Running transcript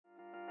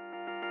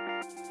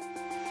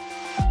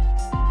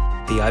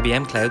the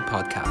IBM Cloud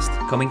Podcast,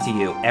 coming to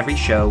you every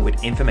show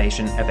with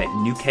information about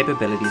new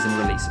capabilities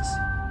and releases.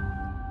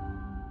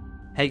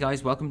 Hey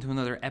guys, welcome to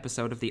another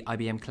episode of the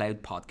IBM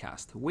Cloud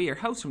Podcast. We are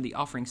hosts from the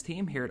offerings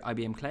team here at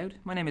IBM Cloud.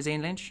 My name is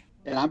Ian Lynch.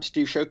 And I'm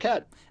Steve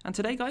Choquette. And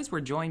today, guys, we're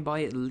joined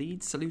by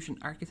lead solution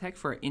architect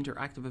for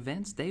interactive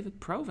events, David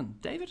Provan.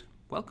 David,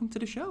 welcome to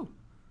the show.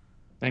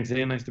 Thanks,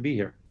 Ian. Nice to be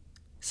here.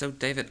 So,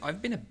 David,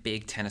 I've been a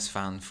big tennis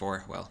fan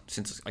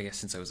since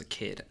I was a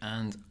kid,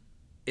 and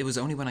it was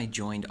only when I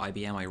joined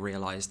IBM I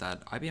realized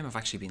that IBM have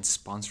actually been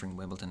sponsoring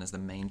Wimbledon as the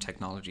main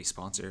technology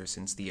sponsor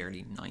since the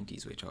early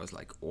 90s, which I was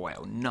like,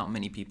 wow, not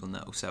many people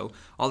know. So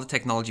all the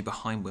technology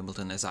behind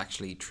Wimbledon is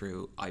actually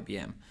through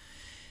IBM.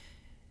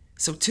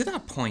 So to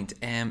that point,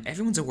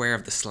 everyone's aware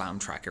of the Slam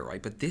Tracker,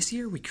 right? But this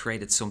year we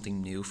created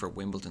something new for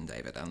Wimbledon,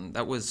 David, and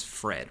that was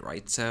Fred,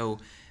 right? So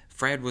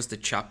Fred was the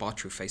chatbot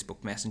through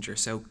Facebook Messenger.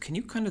 So can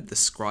you kind of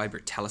describe or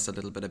tell us a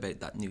little bit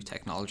about that new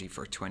technology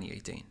for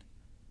 2018?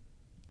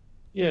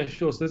 Yeah,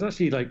 sure. So there's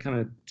actually kind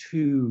of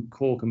two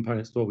core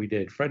components to what we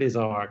did. Fred is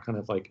our kind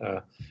of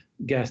a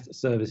guest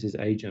services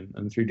agent.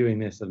 And through doing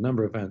this at a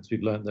number of events,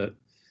 we've learned that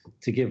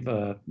to give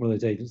one of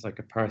those agents like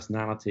a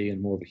personality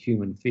and more of a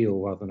human feel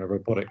rather than a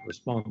robotic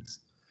response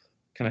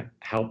kind of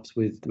helps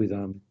with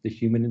the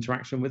human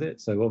interaction with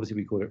it. So obviously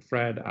we called it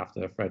Fred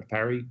after Fred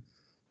Perry,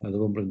 the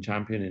Wimbledon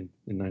champion in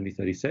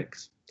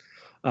 1936.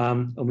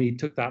 And we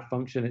took that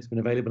function. It's been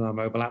available on our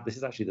mobile app. This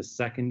is actually the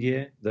second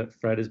year that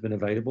Fred has been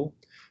available.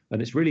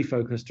 And it's really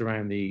focused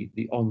around the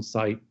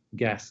on-site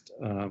guest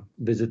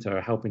visitor,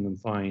 helping them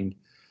find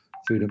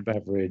food and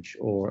beverage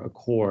or a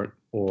court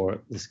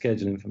or the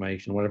schedule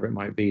information, whatever it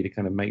might be, to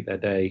kind of make their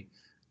day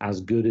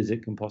as good as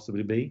it can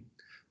possibly be.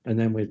 And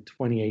then with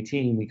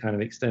 2018, we kind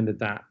of extended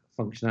that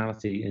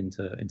functionality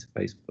into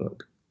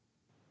Facebook.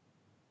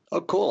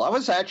 Oh, cool. I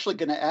was actually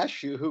going to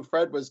ask you who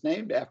Fred was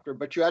named after,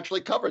 but you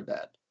actually covered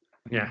that.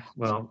 Yeah,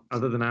 well,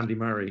 other than Andy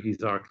Murray,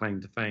 he's our claim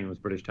to fame as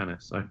British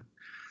tennis. So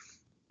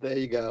there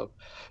you go.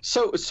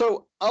 So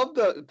of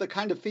the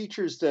kind of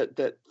features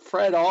that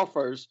Fred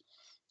offers,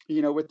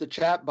 with the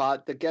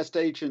chatbot, the guest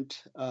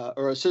agent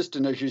or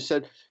assistant, as you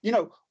said,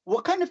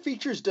 what kind of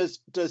features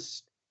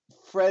does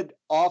Fred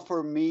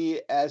offer me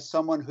as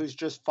someone who's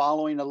just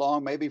following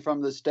along, maybe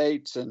from the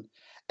States? And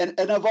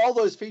of all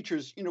those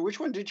features, which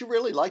one did you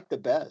really like the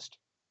best?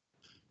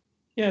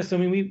 Yeah, so I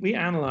mean, we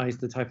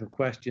analyzed the type of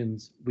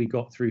questions we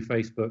got through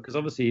Facebook, because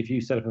obviously if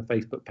you set up a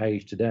Facebook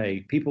page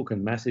today, people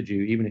can message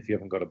you even if you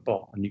haven't got a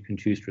bot, and you can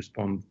choose to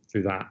respond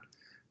through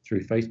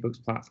Facebook's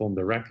platform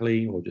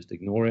directly or just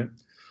ignore it.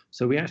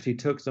 So we actually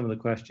took some of the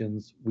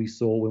questions we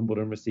saw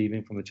Wimbledon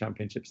receiving from the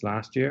championships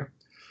last year,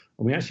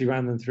 and we actually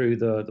ran them through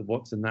the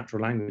Watson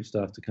natural language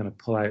stuff to kind of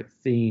pull out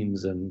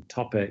themes and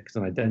topics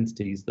and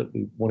identities that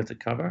we wanted to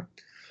cover.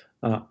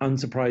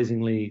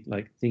 Unsurprisingly,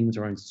 themes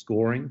around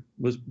scoring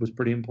was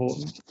pretty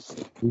important.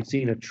 We've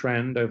seen a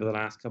trend over the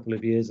last couple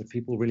of years of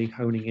people really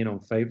honing in on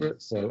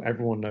favorites. So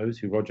everyone knows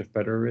who Roger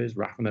Federer is,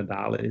 Rafa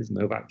Nadal is,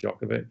 Novak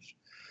Djokovic.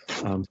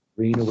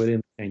 Serena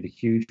Williams gained a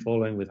huge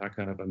following with her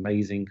kind of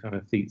amazing kind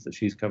of feats that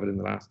she's covered in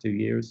the last 2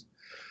 years.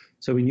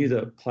 So we knew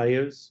that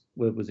players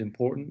was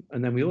important.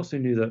 And then we also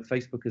knew that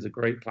Facebook is a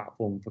great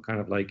platform for kind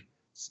of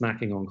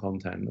snacking on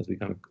content, as we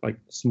kind of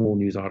small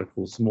news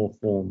articles, small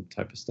form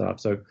type of stuff.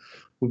 So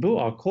we built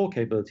our core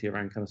capability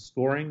around kind of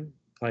scoring,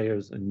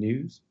 players, and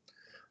news.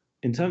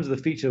 In terms of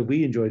the feature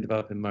we enjoyed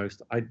developing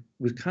most, it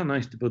was kind of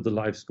nice to put the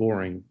live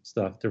scoring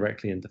stuff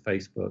directly into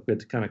Facebook. We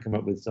had to kind of come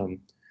up with some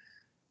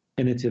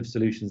innovative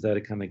solutions there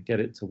to kind of get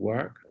it to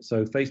work.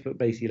 So Facebook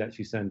basically lets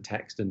you send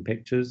text and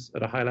pictures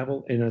at a high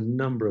level in a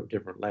number of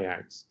different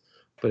layouts,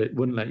 but it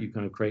wouldn't let you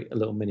kind of create a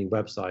little mini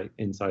website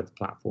inside the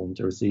platform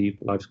to receive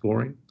live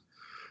scoring.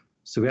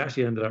 So we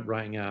actually ended up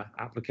writing an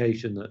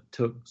application that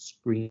took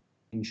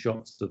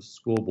screenshots of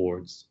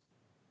scoreboards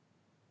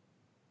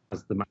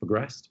as the match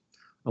progressed,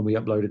 and we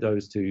uploaded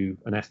those to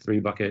an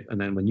S3 bucket. And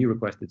then when you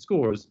requested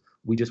scores,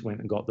 we just went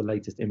and got the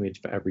latest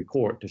image for every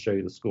court to show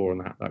you the score on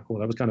that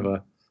court. That was kind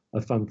of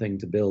a fun thing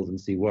to build and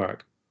see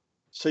work.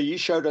 So you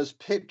showed us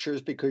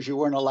pictures because you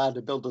weren't allowed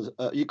to build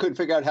you couldn't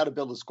figure out how to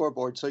build a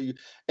scoreboard. So you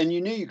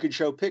knew you could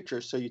show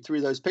pictures, so you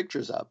threw those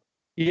pictures up.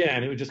 Yeah,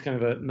 and it was just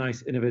kind of a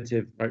nice,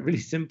 innovative, really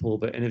simple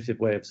but innovative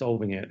way of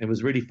solving it. It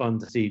was really fun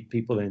to see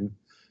people in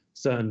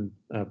certain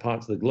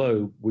parts of the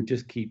globe would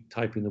just keep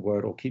typing the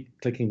word or keep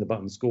clicking the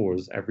button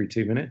scores every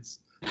 2 minutes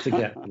to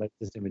get the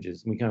latest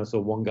images. And we kind of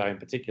saw one guy in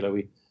particular,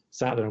 we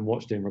sat there and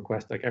watched him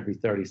request every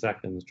 30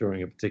 seconds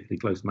during a particularly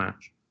close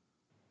match.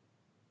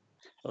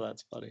 Oh,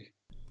 that's funny.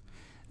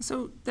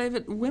 So,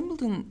 David,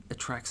 Wimbledon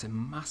attracts a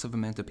massive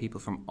amount of people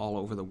from all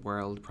over the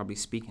world, probably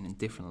speaking in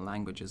different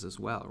languages as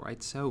well,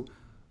 right? So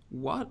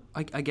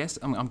I guess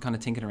I'm kind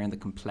of thinking around the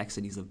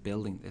complexities of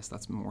building this.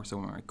 That's more so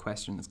where my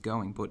question is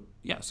going. But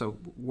yeah, so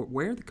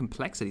where are the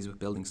complexities of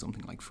building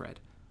something like Fred?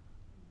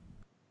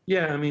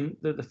 Yeah, I mean,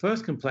 the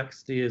first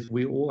complexity is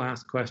we all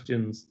ask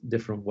questions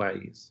different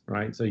ways,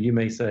 right? So you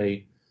may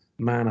say,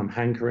 man, I'm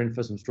hankering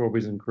for some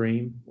strawberries and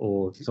cream,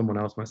 or someone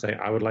else might say,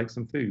 I would like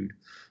some food.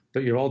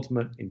 But your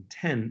ultimate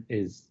intent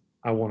is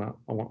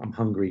I'm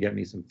hungry, get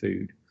me some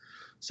food.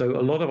 So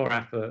a lot of our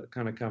effort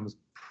kind of comes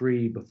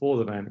before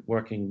the event,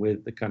 working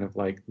with the kind of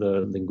like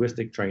the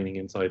linguistic training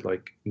inside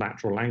like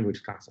natural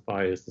language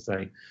classifiers to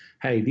say,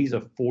 hey, these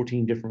are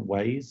 14 different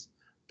ways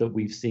that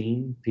we've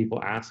seen people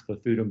ask for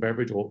food and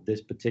beverage or this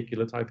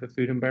particular type of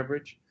food and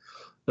beverage,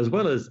 as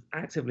well as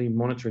actively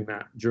monitoring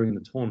that during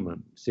the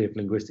tournament, see if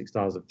linguistic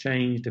styles have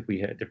changed, if we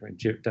hit a different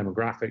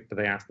demographic, do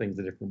they ask things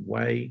a different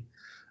way,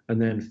 and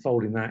then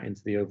folding that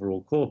into the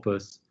overall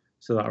corpus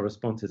so that our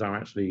responses are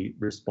actually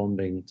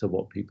responding to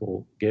what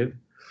people give.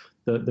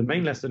 The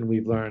main lesson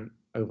we've learned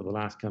over the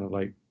last kind of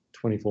like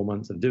 24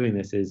 months of doing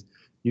this is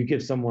you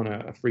give someone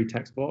a free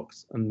text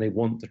box and they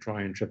want to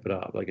try and trip it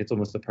up. Like it's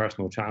almost a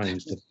personal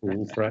challenge to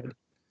fool Fred.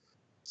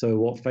 So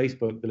what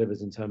Facebook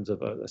delivers in terms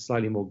of a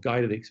slightly more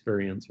guided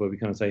experience where we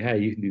kind of say, hey,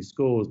 you can do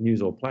scores,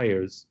 news, or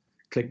players,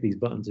 click these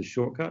buttons as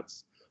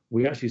shortcuts.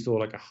 We actually saw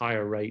like a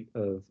higher rate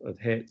of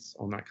hits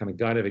on that kind of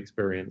guided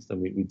experience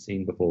than we'd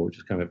seen before, which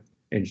is kind of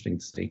interesting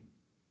to see.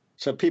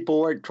 So people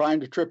weren't trying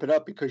to trip it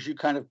up because you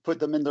kind of put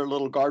them in their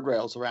little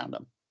guardrails around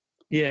them.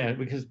 Yeah,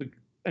 because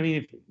I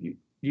mean, if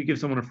you give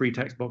someone a free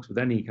text box with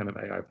any kind of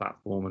AI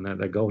platform, and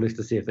their goal is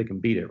to see if they can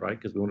beat it, right?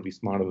 Because we want to be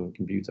smarter than the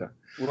computer.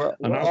 We're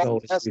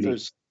all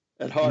testers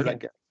at heart, I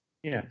guess.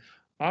 Yeah,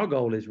 our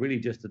goal is really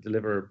just to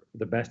deliver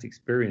the best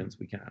experience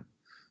we can.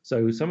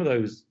 So some of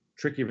those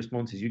tricky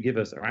responses you give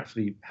us are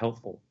actually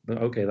helpful. But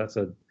okay,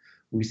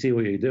 we see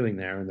what you're doing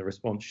there, and the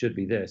response should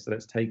be this. So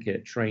let's take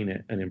it, train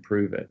it, and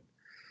improve it.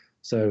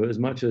 So as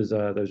much as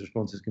those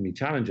responses can be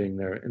challenging,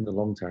 they're in the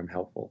long term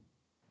helpful.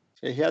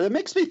 Yeah, that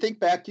makes me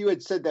think back. You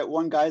had said that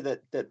one guy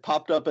that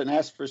popped up and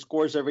asked for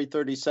scores every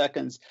 30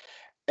 seconds.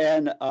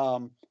 And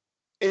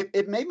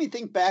it made me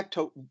think back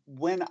to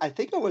when I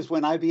think it was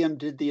when IBM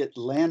did the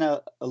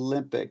Atlanta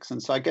Olympics.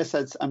 And so I guess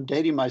I'm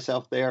dating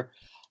myself there.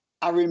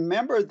 I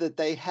remember that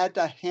they had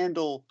to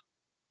handle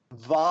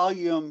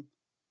volume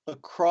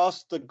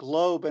across the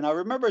globe. And I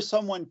remember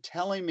someone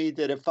telling me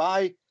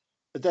that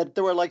that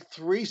there were like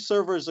 3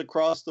 servers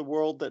across the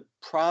world that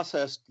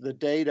processed the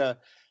data,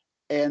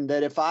 and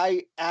that if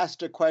I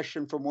asked a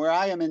question from where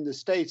I am in the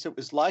States, it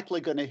was likely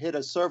going to hit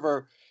a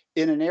server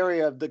in an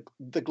area of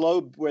the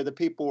globe where the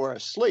people were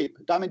asleep.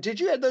 I mean,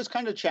 did you have those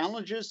kind of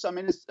challenges? I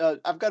mean,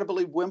 I've got to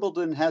believe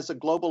Wimbledon has a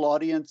global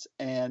audience,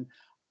 and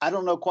I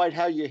don't know quite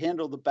how you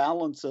handle the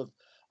balance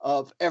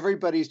of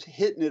everybody's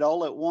hitting it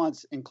all at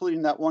once,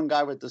 including that one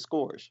guy with the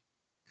scores.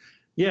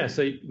 Yeah,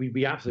 so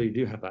we absolutely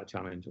do have that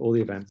challenge. All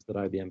the events that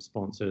IBM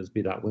sponsors,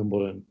 be that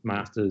Wimbledon,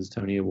 Masters,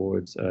 Tony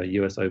Awards,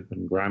 US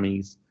Open,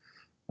 Grammys,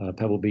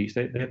 Pebble Beach,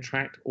 they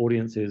attract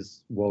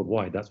audiences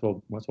worldwide. That's why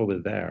we're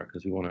there,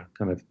 because we want to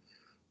kind of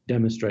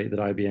demonstrate that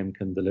IBM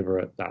can deliver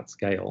at that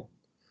scale.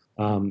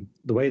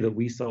 The way that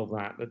we solve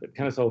that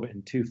kind of solve it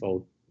in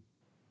twofold.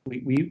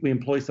 We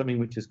employ something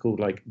which is called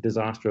like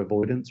disaster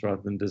avoidance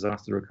rather than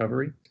disaster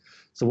recovery.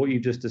 So what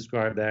you just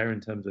described there in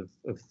terms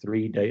of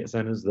 3 data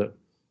centers that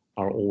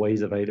are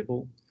always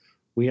available,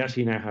 we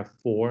actually now have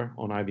 4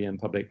 on IBM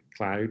public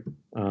cloud,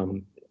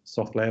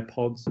 soft layer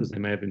pods, as they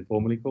may have been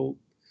formerly called.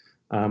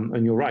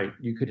 And you're right,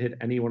 you could hit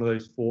any one of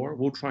those 4.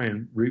 We'll try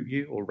and route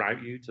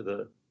you to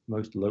the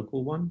most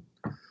local one.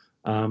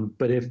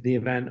 But if the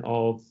event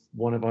of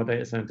one of our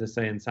data centers,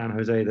 say in San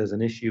Jose, there's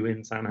an issue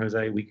in San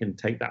Jose, we can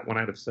take that one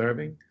out of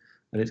serving,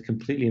 and it's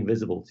completely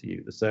invisible to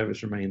you. The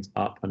service remains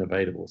up and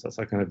available. So that's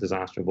that kind of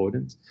disaster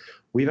avoidance.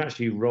 We've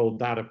actually rolled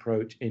that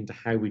approach into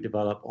how we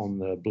develop on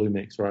the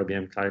Bluemix or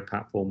IBM Cloud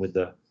Platform with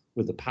the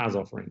PaaS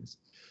offerings.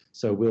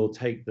 So we'll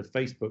take the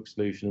Facebook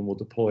solution and we'll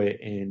deploy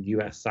it in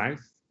US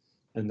South,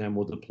 and then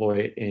we'll deploy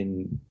it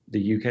in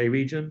the UK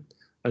region,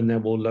 and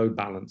then we'll load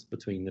balance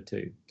between the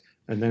two.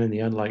 And then in the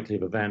unlikely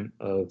event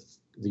of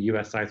the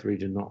US South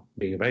region not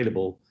being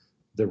available,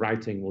 the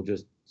routing will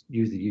just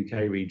use the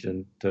UK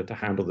region to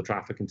handle the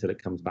traffic until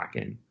it comes back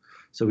in.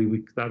 So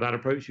that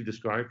approach you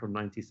described from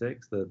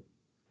 96,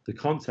 the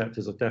concept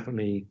has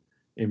definitely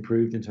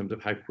improved in terms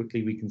of how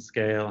quickly we can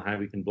scale, how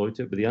we can exploit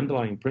it, but the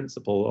underlying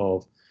principle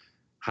of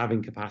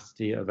having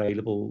capacity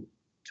available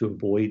to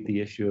avoid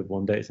the issue of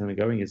one data center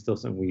going is still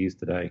something we use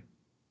today.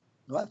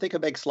 Well, I think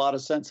it makes a lot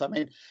of sense. I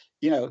mean,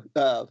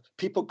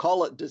 people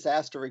call it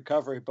disaster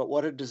recovery, but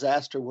what a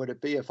disaster would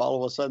it be if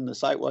all of a sudden the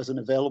site wasn't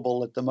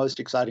available at the most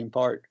exciting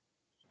part?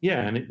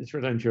 Yeah, and it's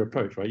down to your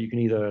approach, right? You can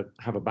either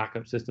have a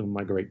backup system and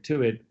migrate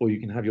to it, or you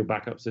can have your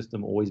backup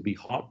system always be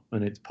hot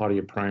and it's part of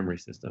your primary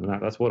system.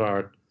 And that's what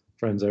our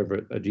friends over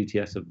at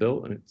GTS have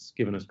built, and it's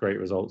given us great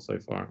results so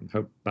far, and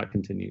hope that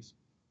continues.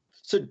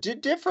 So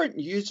did different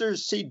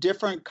users see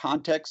different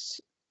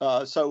contexts?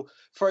 So,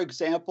 for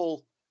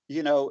example,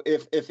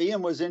 if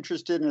Ian was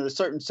interested in a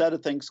certain set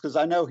of things, because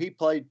I know he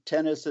played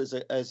tennis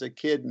as a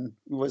kid and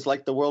was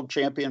like the world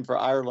champion for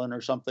Ireland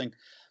or something,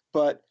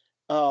 but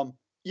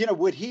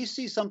would he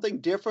see something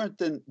different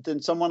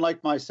than someone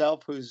like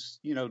myself who's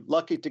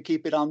lucky to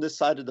keep it on this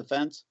side of the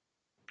fence?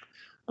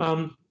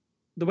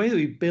 The way that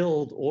we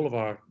build all of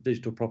our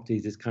digital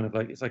properties is kind of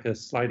like it's like a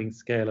sliding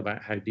scale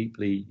about how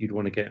deeply you'd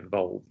want to get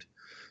involved.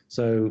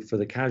 So for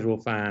the casual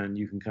fan,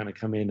 you can kind of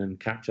come in and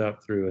catch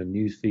up through a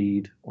news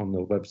feed on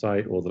the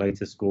website or the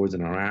latest scores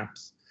in our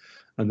apps.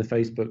 And the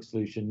Facebook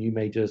solution, you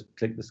may just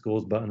click the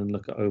scores button and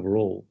look at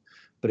overall.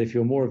 But if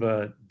you're more of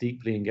a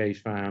deeply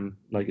engaged fan,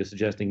 like you're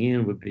suggesting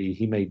Ian would be,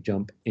 he may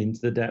jump into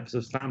the depths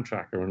of Slam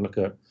Tracker and look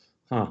at,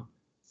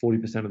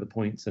 40% of the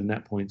points and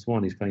net points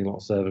won. He's playing a lot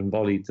of serve and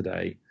volley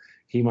today.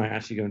 He might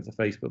actually go into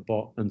the Facebook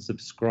bot and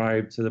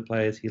subscribe to the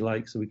players he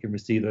likes so we can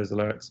receive those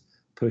alerts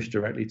pushed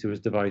directly to his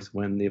device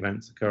when the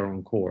events occur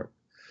on court.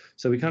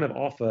 So we kind of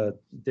offer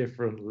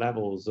different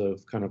levels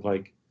of kind of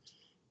like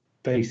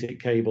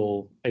basic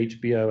cable,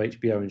 HBO,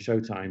 and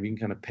Showtime. You can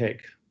kind of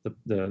pick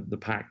the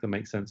pack that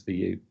makes sense for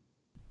you.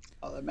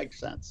 Oh, that makes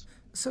sense.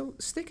 So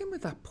sticking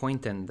with that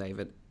point then,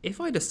 David, if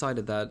I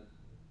decided that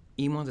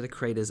he wanted to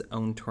create his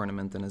own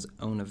tournament and his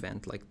own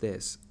event like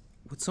this,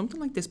 would something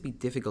like this be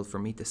difficult for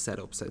me to set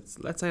up? So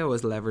let's say I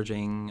was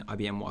leveraging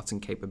IBM Watson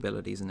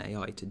capabilities and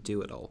AI to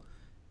do it all.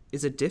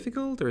 Is it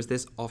difficult or is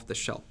this off the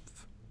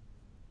shelf?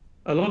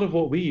 A lot of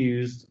what we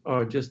used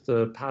are just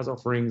the PAS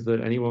offerings that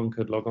anyone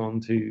could log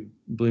on to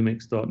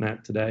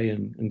bluemix.net today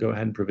and go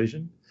ahead and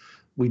provision.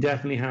 We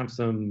definitely have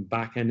some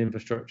back-end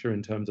infrastructure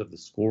in terms of the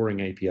scoring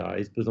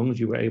APIs, but as long as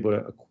you were able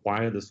to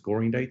acquire the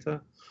scoring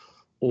data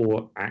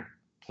or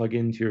plug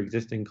into your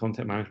existing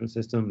content management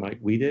system like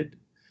we did,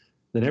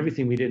 then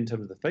everything we did in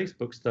terms of the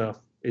Facebook stuff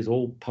is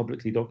all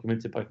publicly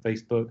documented by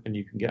Facebook, and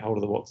you can get hold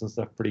of the Watson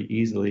stuff pretty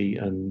easily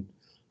and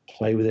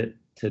play with it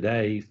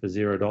today for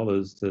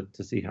 $0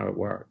 to see how it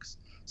works.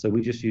 So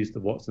we just use the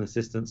Watson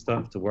Assistant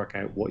stuff to work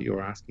out what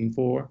you're asking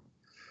for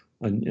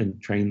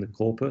and train the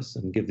corpus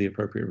and give the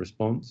appropriate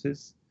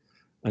responses.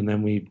 And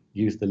then we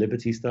use the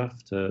Liberty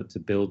stuff to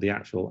build the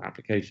actual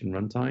application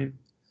runtime.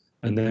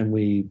 And then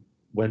we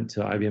went to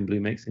IBM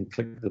Bluemix and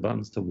clicked the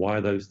buttons to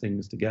wire those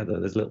things together.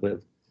 There's a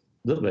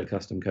little bit of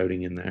custom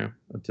coding in there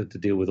to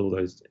deal with all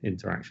those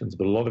interactions,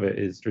 but a lot of it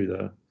is through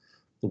the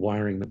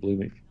wiring that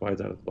Bluemix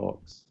provides out of the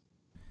box.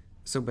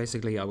 So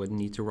basically I would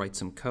need to write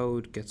some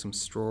code, get some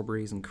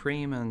strawberries and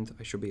cream, and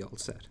I should be all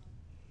set.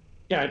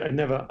 Yeah, I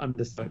never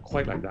understood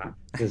quite like that.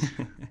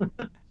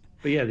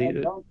 But yeah,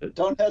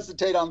 don't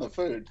hesitate on the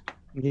food.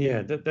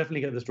 Yeah, definitely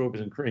get the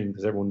strawberries and cream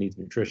because everyone needs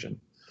nutrition.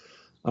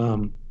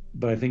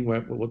 But I think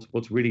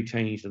what's really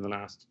changed in the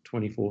last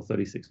 24,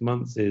 36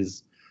 months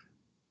is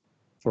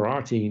for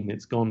our team,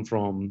 it's gone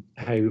from,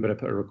 hey, we better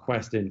put a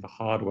request in for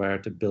hardware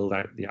to build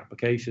out the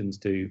applications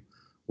to,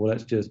 well,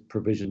 let's just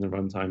provision the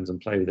runtimes and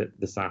play with it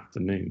this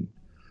afternoon.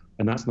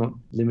 And that's not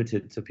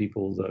limited to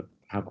people that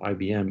have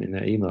IBM in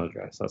their email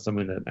address. That's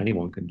something that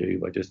anyone can do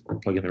by just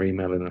plugging their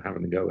email in and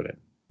having a go at it.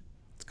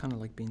 It's kind of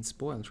like being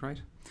spoiled,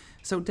 right?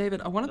 So,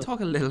 David, I want to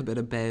talk a little bit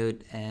about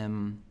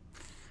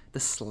the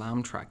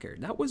Slam Tracker.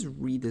 That was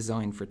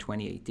redesigned for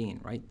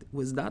 2018, right?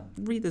 Was that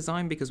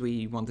redesigned because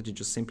we wanted to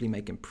just simply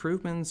make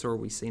improvements, or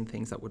we seen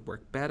things that would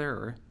work better,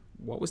 or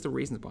what was the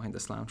reasons behind the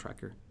Slam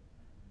Tracker?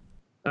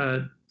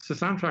 So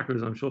Slam Tracker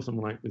is, I'm sure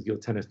someone like with your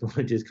tennis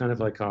knowledge, is kind of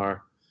like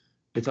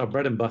it's our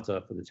bread and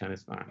butter for the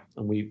tennis fan.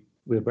 And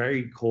we're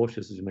very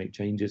cautious as we make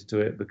changes to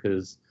it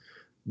because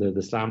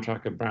the Slam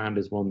Tracker brand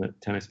is one that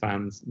tennis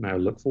fans now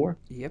look for.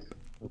 Yep.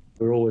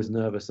 We're always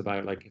nervous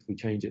about, like, if we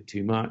change it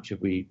too much,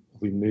 if we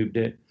moved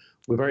it.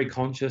 We're very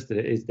conscious that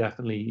it is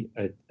definitely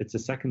it's a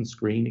second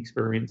screen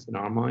experience in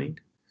our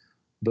mind,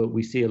 but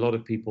we see a lot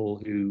of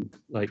people who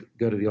like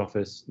go to the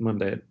office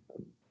Monday at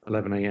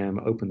 11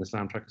 a.m., open the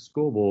Slam Tracker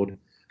scoreboard,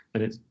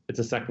 and it's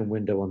a second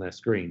window on their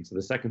screen. So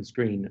the second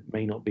screen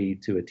may not be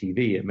to a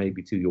TV, it may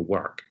be to your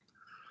work.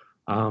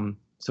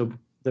 So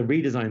the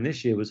redesign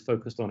this year was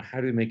focused on how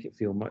do we make it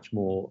feel much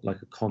more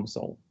like a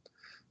console.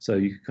 So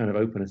you could kind of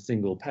open a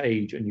single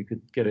page and you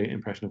could get an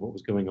impression of what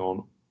was going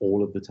on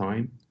all of the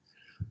time.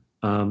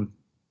 And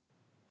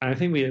I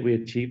think we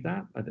achieved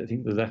that. I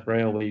think the left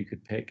rail where you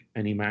could pick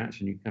any match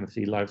and you kind of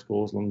see live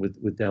scores along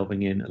with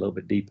delving in a little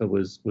bit deeper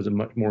was a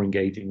much more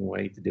engaging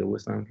way to deal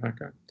with Slam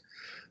Tracker.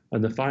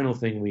 And the final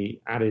thing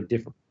we added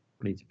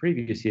differently to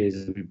previous years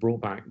is we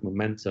brought back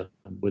momentum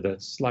with a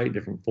slight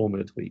different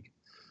formula tweak.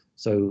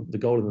 So the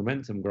goal of the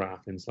momentum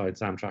graph inside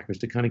Slam Tracker is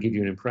to kind of give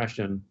you an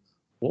impression,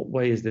 what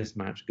way is this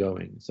match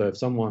going? So if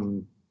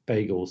someone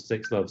bagels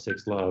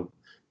 6-love,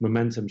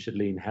 momentum should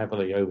lean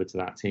heavily over to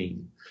that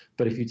team.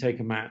 But if you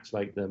take a match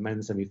like the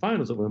men's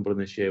semi-finals at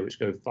Wimbledon this year, which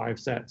go 5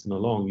 sets and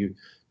along,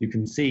 you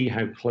can see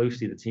how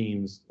closely the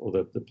teams or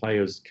the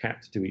players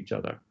kept to each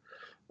other.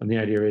 And the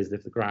idea is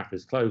if the graph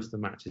is close, the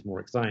match is more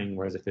exciting,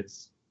 whereas if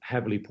it's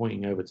heavily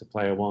pointing over to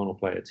player 1 or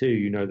player 2,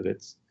 you know that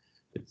it's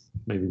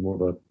maybe more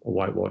of a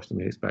whitewash than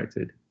we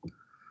expected.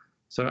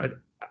 So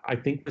I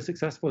think we're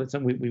successful. It's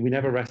something we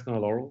never rest on our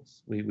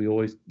laurels. We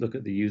always look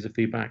at the user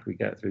feedback we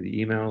get through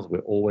the emails. We're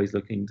always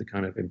looking to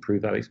kind of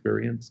improve that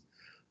experience.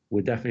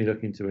 We're definitely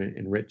looking to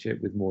enrich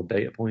it with more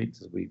data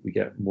points as we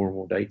get more and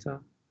more data.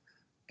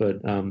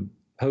 But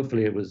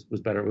hopefully it was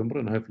better at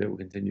Wimbledon. Hopefully it will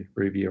continue to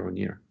improve year on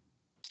year.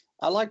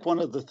 I like one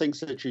of the things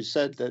that you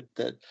said,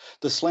 that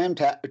the Slam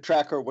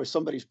Tracker was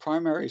somebody's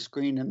primary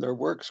screen and their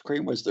work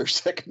screen was their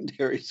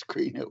secondary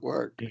screen at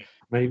work. Yeah,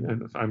 maybe,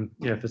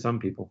 for some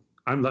people.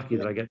 I'm lucky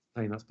that I get to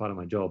play, and that's part of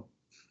my job.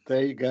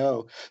 There you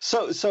go.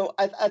 So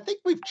I think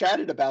we've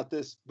chatted about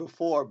this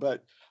before,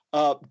 but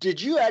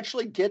did you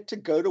actually get to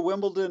go to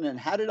Wimbledon, and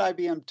how did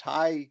IBM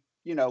tie,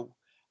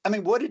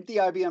 what did the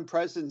IBM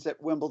presence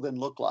at Wimbledon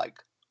look like?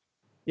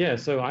 Yeah,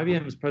 so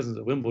IBM's presence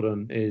at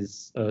Wimbledon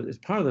is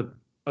part of the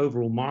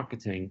overall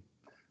marketing.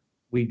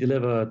 We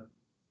deliver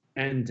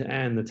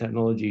end-to-end the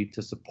technology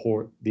to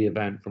support the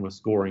event from a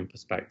scoring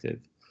perspective.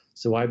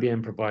 So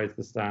IBM provides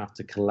the staff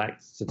to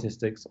collect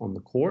statistics on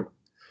the court.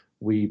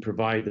 We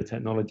provide the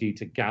technology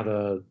to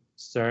gather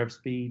serve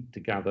speed, to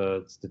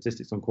gather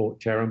statistics on court.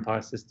 Chair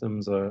umpire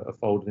systems are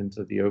folded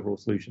into the overall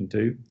solution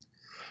too.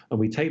 And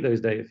we take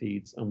those data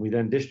feeds and we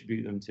then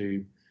distribute them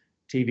to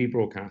TV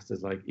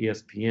broadcasters like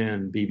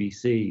ESPN,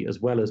 BBC, as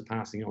well as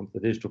passing it on to the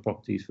digital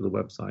properties for the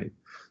website.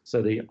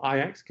 So the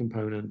IX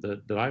component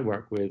that I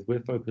work with, we're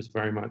focused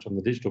very much on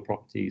the digital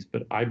properties,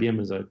 but IBM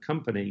as a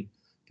company,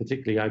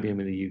 particularly IBM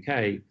in the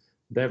UK,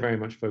 they're very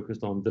much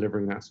focused on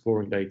delivering that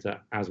scoring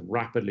data as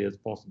rapidly as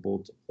possible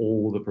to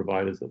all the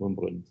providers that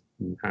Wimbledon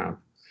have.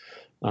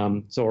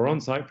 So our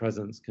on-site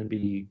presence can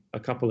be a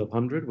couple of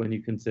hundred when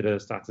you consider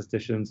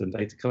statisticians and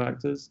data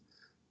collectors.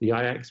 The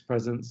IX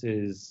presence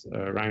is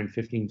around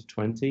 15 to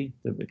 20.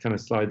 It kind of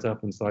slides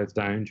up and slides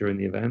down during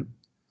the event.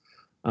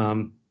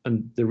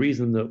 And the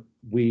reason that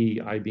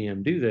we,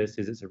 IBM, do this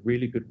is it's a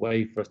really good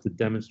way for us to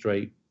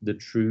demonstrate the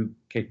true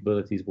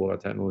capabilities of what our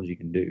technology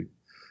can do.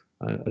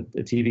 A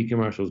TV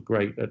commercial is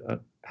great at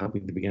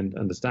helping to begin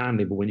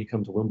understanding, but when you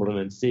come to Wimbledon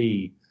and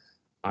see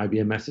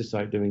IBM Message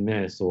Site doing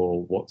this,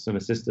 or Watson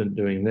Assistant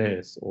doing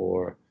this,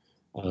 or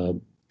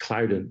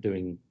Cloudant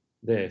doing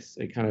this,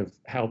 it kind of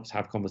helps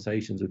have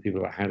conversations with people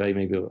about how they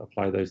maybe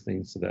apply those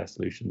things to their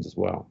solutions as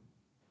well.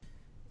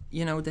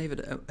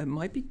 David, it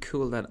might be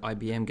cool that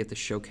IBM get to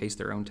showcase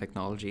their own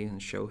technology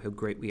and show how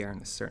great we are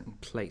in a certain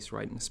place,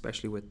 right? And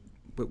especially with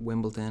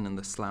Wimbledon and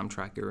the slam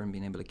tracker and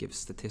being able to give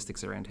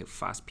statistics around how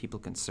fast people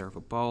can serve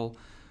a ball.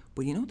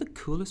 But the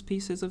coolest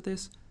piece is of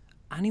this?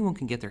 Anyone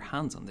can get their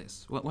hands on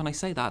this. When I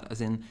say that,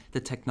 as in the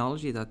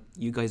technology that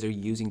you guys are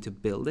using to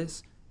build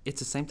this, it's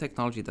the same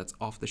technology that's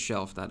off the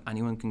shelf that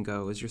anyone can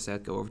go, as you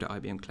said, go over to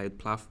IBM Cloud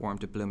Platform,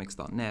 to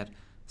Bluemix.net,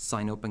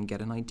 sign up and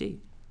get an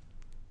ID.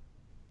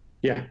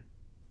 Yeah.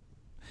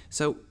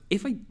 So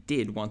if I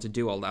did want to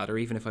do all that, or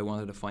even if I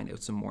wanted to find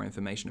out some more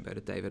information about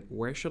it, David,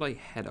 where should I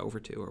head over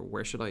to?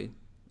 Or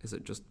is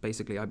it just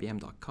basically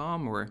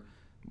IBM.com, or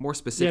more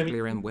specifically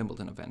around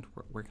Wimbledon event?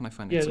 Where can I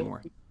find out some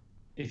more?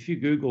 If you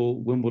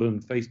Google Wimbledon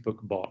Facebook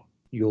bot,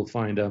 you'll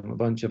find a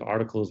bunch of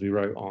articles we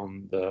wrote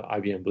on the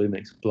IBM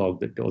Bluemix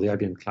blog, or the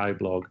IBM Cloud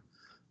blog,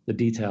 that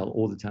detail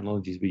all the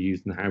technologies we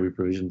used and how we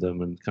provisioned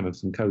them, and kind of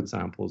some code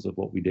samples of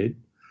what we did.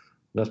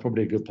 That's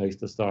probably a good place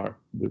to start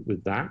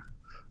with that.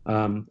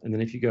 And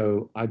then if you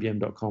go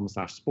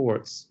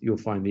ibm.com/sports, you'll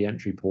find the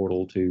entry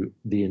portal to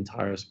the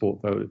entire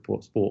sport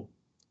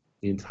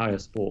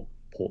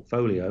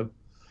portfolio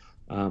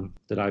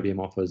that IBM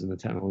offers and the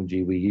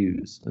technology we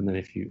use. And then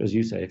if you go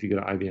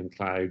to IBM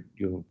Cloud,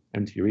 you'll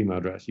enter your email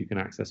address, you can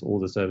access all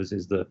the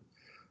services that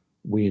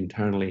we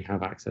internally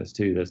have access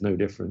to. There's no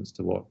difference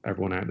to what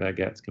everyone out there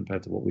gets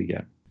compared to what we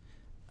get.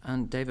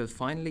 And David,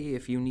 finally,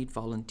 if you need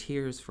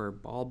volunteers for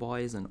ball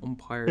boys and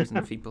umpires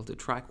and people to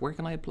track, where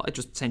can I apply?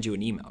 Just send you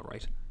an email,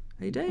 right?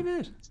 Hey,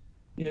 David.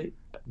 Yeah,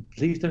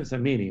 please don't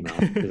send me an email,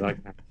 because I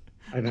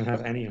don't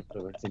have any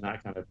influence in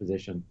that kind of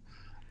position.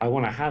 I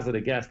want to hazard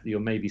a guess that you're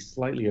maybe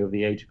slightly over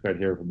the age cred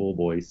here for ball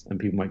boys, and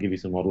people might give you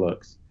some odd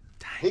looks.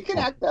 He can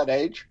act that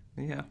age.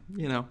 Yeah,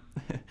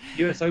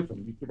 US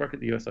Open. You could work at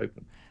the US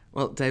Open.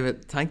 Well,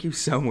 David, thank you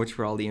so much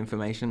for all the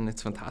information.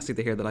 It's fantastic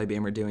to hear that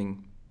IBM are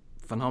doing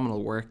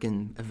phenomenal work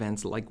in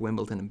events like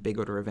Wimbledon and big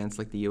other events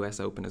like the US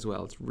Open as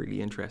well. It's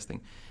really interesting.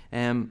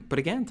 But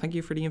again, thank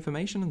you for the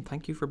information, and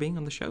thank you for being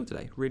on the show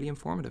today. Really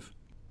informative.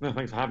 No,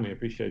 thanks for having me. I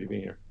appreciate you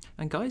being here.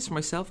 And guys, for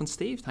myself and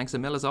Steve, thanks a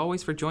mil as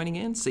always for joining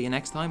in. See you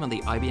next time on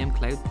the IBM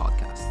Cloud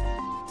Podcast.